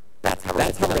 That's how we're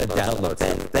going to download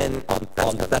things. Then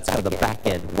that's kind of the back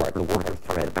end work, the worker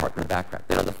thread part in the background.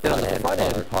 Then on the front end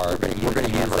part, we're going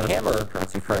to use the Hammer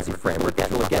concurrency framework.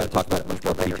 And we'll again talk about it in much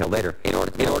more detail later. In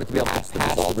order to be able to pass the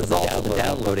results of the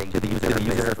downloading to the user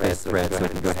interface thread, so we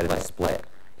can go ahead and display it.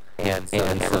 And so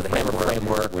the Hammer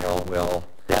framework will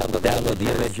download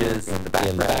the images in the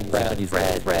background using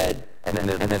the thread, and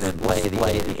then display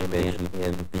the image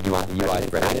in the UI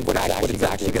thread. And what it's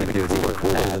actually going to do is even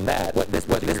cooler than that. What this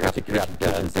particular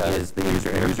application does is the user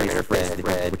interface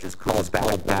thread, which is called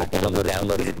back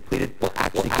downloaded completed, will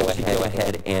actually go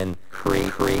ahead and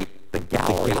create the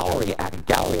gallery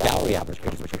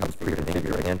application, which comes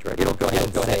pre-configured in Android. It'll go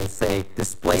ahead and say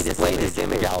display this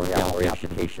image gallery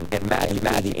application, and match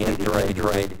the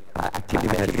Android activity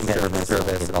management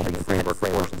service and all the framework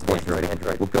portions of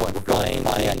Android. We'll go and find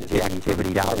the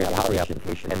activity gallery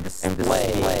application and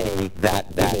display that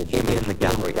image in the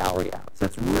gallery app. So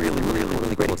that's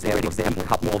really great example.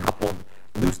 Coupled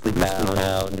loosely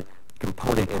bound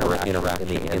component interaction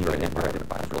in the Android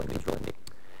environment. It's really neat.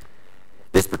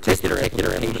 This particular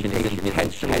implementation is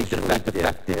intentionally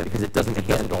effective because it doesn't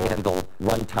handle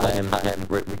runtime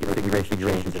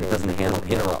configurations, and it doesn't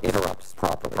handle interrupts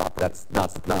properly. That's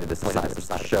not the point of this assignment. It's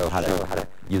to show how to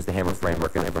use the Hammer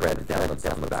framework and thread to download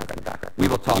down the background. We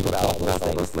will talk about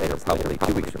all those later, probably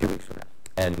 2 weeks from now.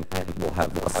 And we'll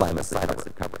have assignments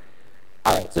that cover it.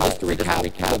 All right, so just to recap,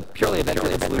 the purely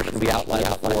event-driven solution we outlined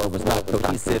before was not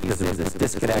cohesive because there was this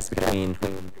disconnect between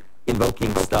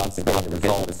invoking stuff and getting the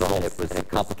results, and it was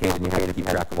complicated, and you had to keep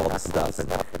track of all this stuff. And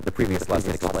the previous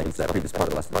lesson explains that, previous part of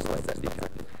the lesson explains that in detail.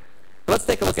 So let's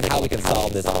take a look at how we can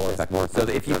solve this more effectively. So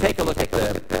if you take a look at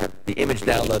the image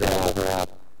download app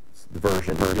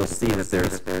version, you'll see that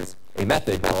there's a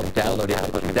method called download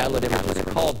image. The download image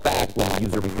is called back when the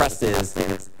user presses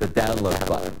the download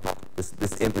button.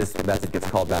 This method gets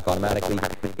called back automatically.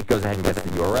 It goes ahead and gets the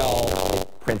URL.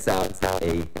 It prints out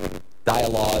a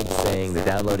dialog saying the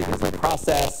downloading is in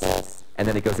process, and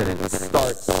then it goes ahead and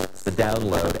starts the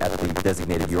download at the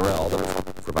designated URL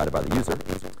that was provided by the user.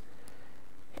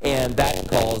 And that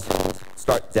calls,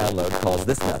 start download calls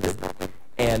this method.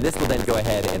 And this will then go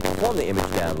ahead and perform the image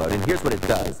download. And here's what it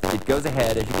does. It goes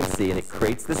ahead, as you can see, and it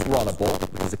creates this runnable,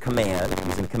 which is a command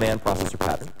using command processor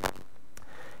pattern.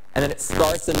 And then it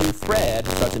starts a new thread,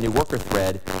 starts a new worker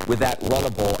thread with that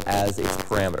runnable as its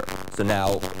parameter. So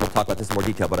now we'll talk about this in more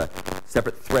detail, but a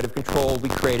separate thread of control will be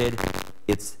created.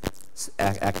 Its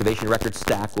activation record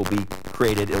stack will be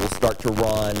created. It will start to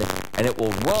run, and it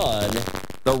will run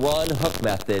the run hook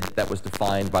method that was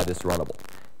defined by this runnable.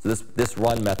 So this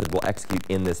run method will execute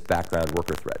in this background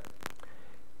worker thread.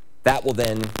 That will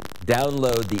then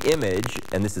download the image,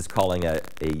 and this is calling a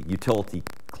utility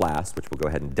class, which will go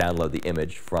ahead and download the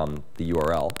image from the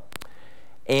URL.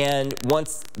 And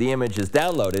once the image is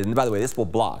downloaded, and by the way, this will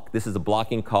block. This is a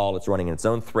blocking call. It's running in its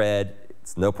own thread.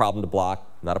 It's no problem to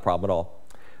block, not a problem at all.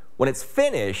 When it's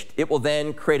finished, it will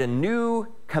then create a new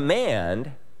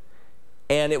command,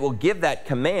 and it will give that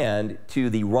command to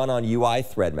the run-on-UI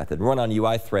thread method.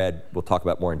 Run-on-UI thread, we'll talk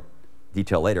about more in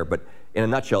detail later, but in a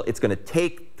nutshell, it's going to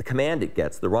take the command it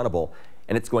gets, the runnable,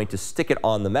 and it's going to stick it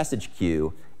on the message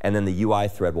queue, and then the UI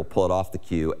thread will pull it off the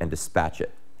queue and dispatch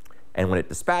it. And when it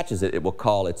dispatches it, it will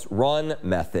call its run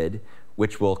method,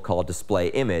 which will call display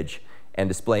image, and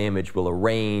display image will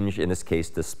arrange, in this case,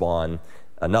 to spawn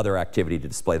another activity to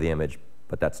display the image,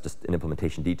 but that's just an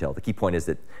implementation detail. The key point is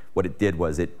that what it did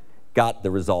was it got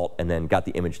the result and then got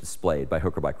the image displayed by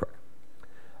hook or by crook.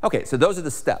 Okay, so those are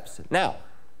the steps. Now,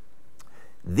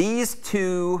 these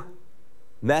two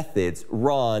methods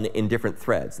run in different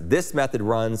threads. This method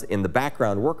runs in the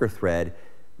background worker thread.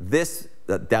 This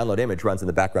download image runs in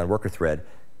the background worker thread.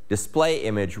 Display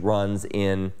image runs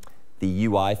in the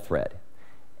UI thread.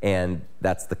 And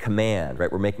that's the command,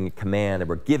 right? We're making a command, and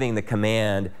we're giving the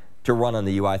command to run on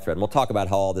the UI thread. And we'll talk about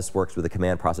how all this works with the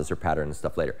command processor pattern and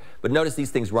stuff later. But notice these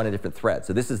things run in different threads.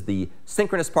 So this is the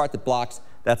synchronous part that blocks.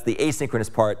 That's the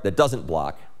asynchronous part that doesn't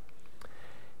block.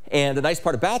 And the nice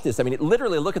part about this, I mean,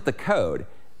 literally look at the code.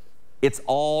 It's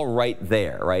all right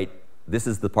there, right? This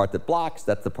is the part that blocks.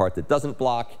 That's the part that doesn't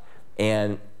block.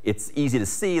 And it's easy to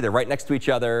see. They're right next to each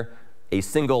other. A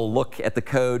single look at the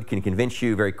code can convince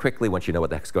you very quickly, once you know what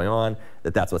the heck's going on,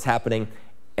 that that's what's happening.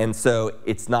 And so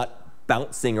it's not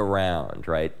bouncing around,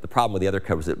 right? The problem with the other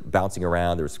code was it bouncing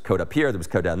around. There was code up here. There was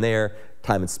code down there.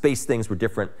 Time and space things were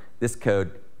different. This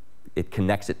code, it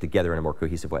connects it together in a more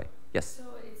cohesive way. Yes? So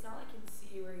it's not like in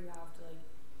C where you have to like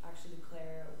actually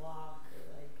declare a lock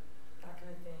or like that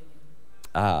kind of thing.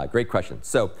 Ah, great question.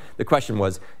 So the question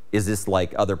was, is this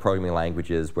like other programming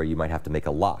languages where you might have to make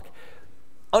a lock?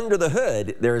 Under the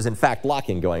hood, there is in fact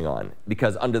locking going on,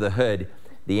 because under the hood,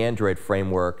 the Android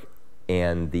framework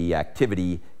and the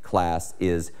activity class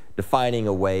is defining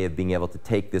a way of being able to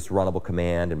take this runnable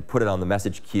command and put it on the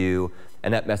message queue,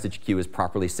 and that message queue is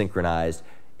properly synchronized.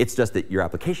 It's just that your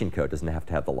application code doesn't have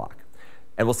to have the lock.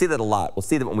 And we'll see that a lot. We'll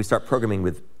see that when we start programming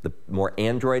with the more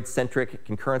Android-centric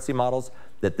concurrency models,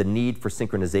 that the need for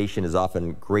synchronization is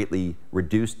often greatly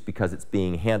reduced because it's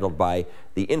being handled by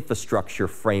the infrastructure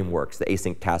frameworks, the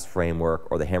async task framework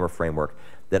or the Hammer framework,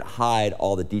 that hide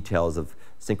all the details of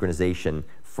synchronization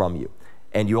from you.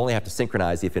 And you only have to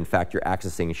synchronize if, in fact, you're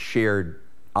accessing shared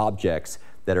objects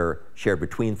that are shared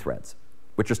between threads,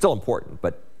 which are still important,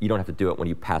 but you don't have to do it when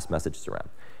you pass messages around.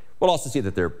 We'll also see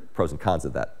that there are pros and cons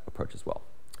of that approach as well.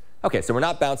 Okay, so we're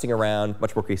not bouncing around,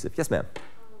 much more cohesive. Yes, ma'am?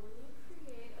 When you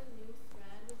create a new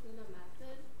thread within a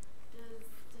method,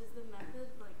 does the method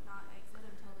like not exit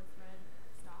until the thread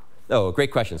stops? Oh,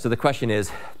 great question. So the question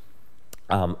is,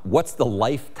 what's the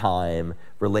lifetime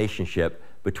relationship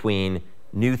between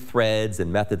new threads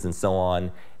and methods and so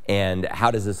on, and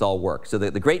how does this all work? So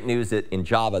the great news is that in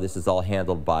Java, this is all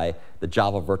handled by the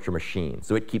Java virtual machine.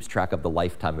 So it keeps track of the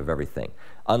lifetime of everything,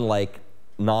 unlike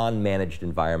non-managed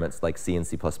environments like C and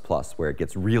C++, where it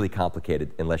gets really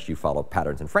complicated unless you follow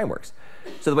patterns and frameworks.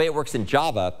 So the way it works in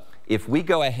Java, if we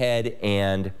go ahead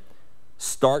and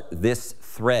start this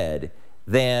thread,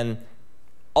 then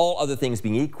all other things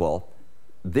being equal,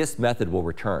 this method will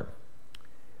return.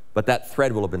 But that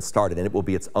thread will have been started, and it will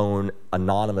be its own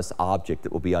anonymous object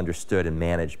that will be understood and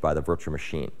managed by the virtual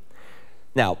machine.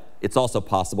 Now, it's also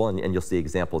possible, and you'll see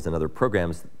examples in other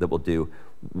programs that we'll do,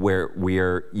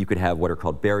 where you could have what are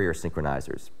called barrier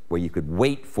synchronizers, where you could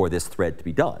wait for this thread to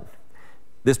be done.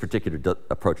 This particular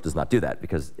approach does not do that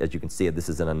because, as you can see, this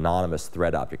is an anonymous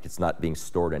thread object. It's not being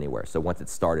stored anywhere. So once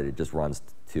it's started, it just runs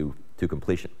to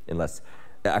completion, unless,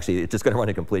 actually, it's just going to run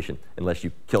to completion unless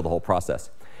you kill the whole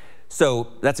process. So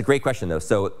that's a great question, though.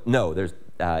 So no, there's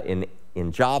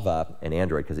in Java and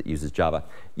Android, because it uses Java,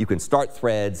 you can start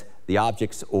threads. The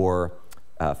objects or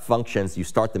functions you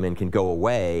start them in can go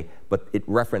away, but it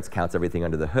reference counts everything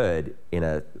under the hood in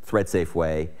a thread-safe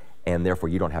way, and therefore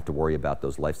you don't have to worry about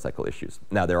those lifecycle issues.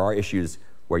 Now, there are issues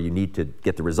where you need to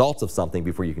get the results of something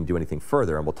before you can do anything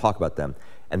further, and we'll talk about them,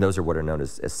 and those are what are known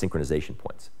as synchronization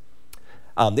points.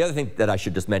 The other thing that I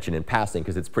should just mention in passing,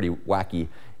 because it's pretty wacky,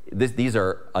 these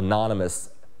are anonymous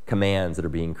commands that are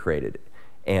being created.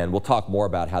 And we'll talk more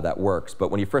about how that works.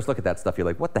 But when you first look at that stuff, you're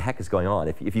like, what the heck is going on?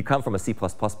 If you come from a C++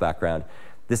 background,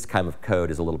 this kind of code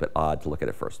is a little bit odd to look at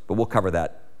it first. But we'll cover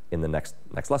that in the next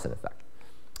lesson, in fact.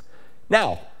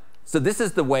 Now, so this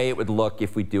is the way it would look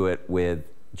if we do it with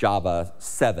Java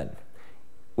 7.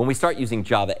 When we start using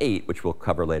Java 8, which we'll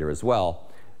cover later as well,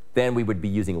 then we would be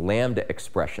using Lambda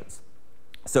expressions.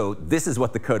 So this is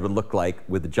what the code would look like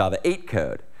with the Java 8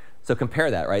 code. So compare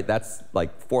that, right? That's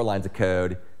like 4 lines of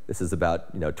code. This is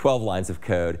about 12 lines of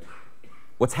code.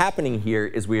 What's happening here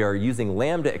is we are using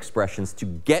Lambda expressions to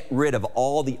get rid of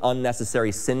all the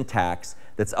unnecessary syntax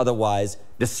that's otherwise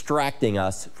distracting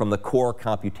us from the core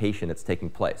computation that's taking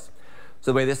place.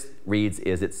 So the way this reads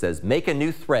is it says, make a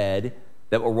new thread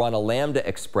that will run a Lambda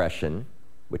expression,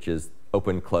 which is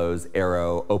open, close,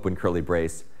 arrow, open curly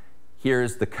brace.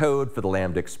 Here's the code for the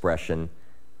Lambda expression,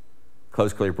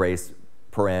 close curly brace,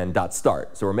 paren, dot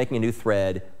start. So we're making a new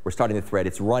thread. We're starting the thread.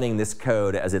 It's running this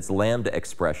code as its Lambda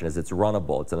expression, as it's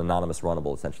runnable. It's an anonymous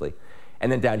runnable, essentially.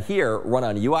 And then down here, run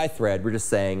on UI thread, we're just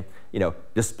saying,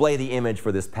 display the image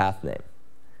for this path name.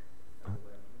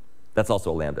 That's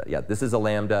also a Lambda. Yeah, this is a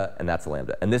Lambda, and that's a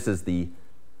Lambda. And this is the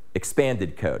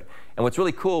expanded code. And what's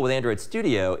really cool with Android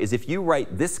Studio is if you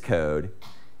write this code,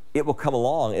 it will come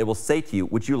along. It will say to you,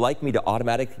 would you like me to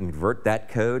automatically convert that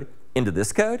code into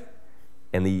this code?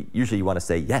 And usually you want to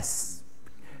say yes.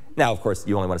 Now, of course,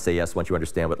 you only want to say yes once you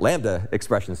understand what Lambda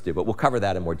expressions do, but we'll cover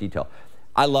that in more detail.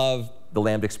 I love the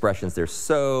Lambda expressions. They're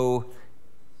so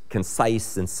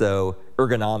concise and so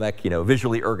ergonomic,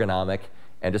 visually ergonomic,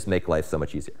 and just make life so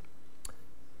much easier.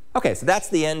 OK, so that's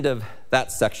the end of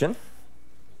that section.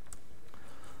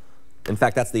 In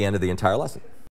fact, that's the end of the entire lesson.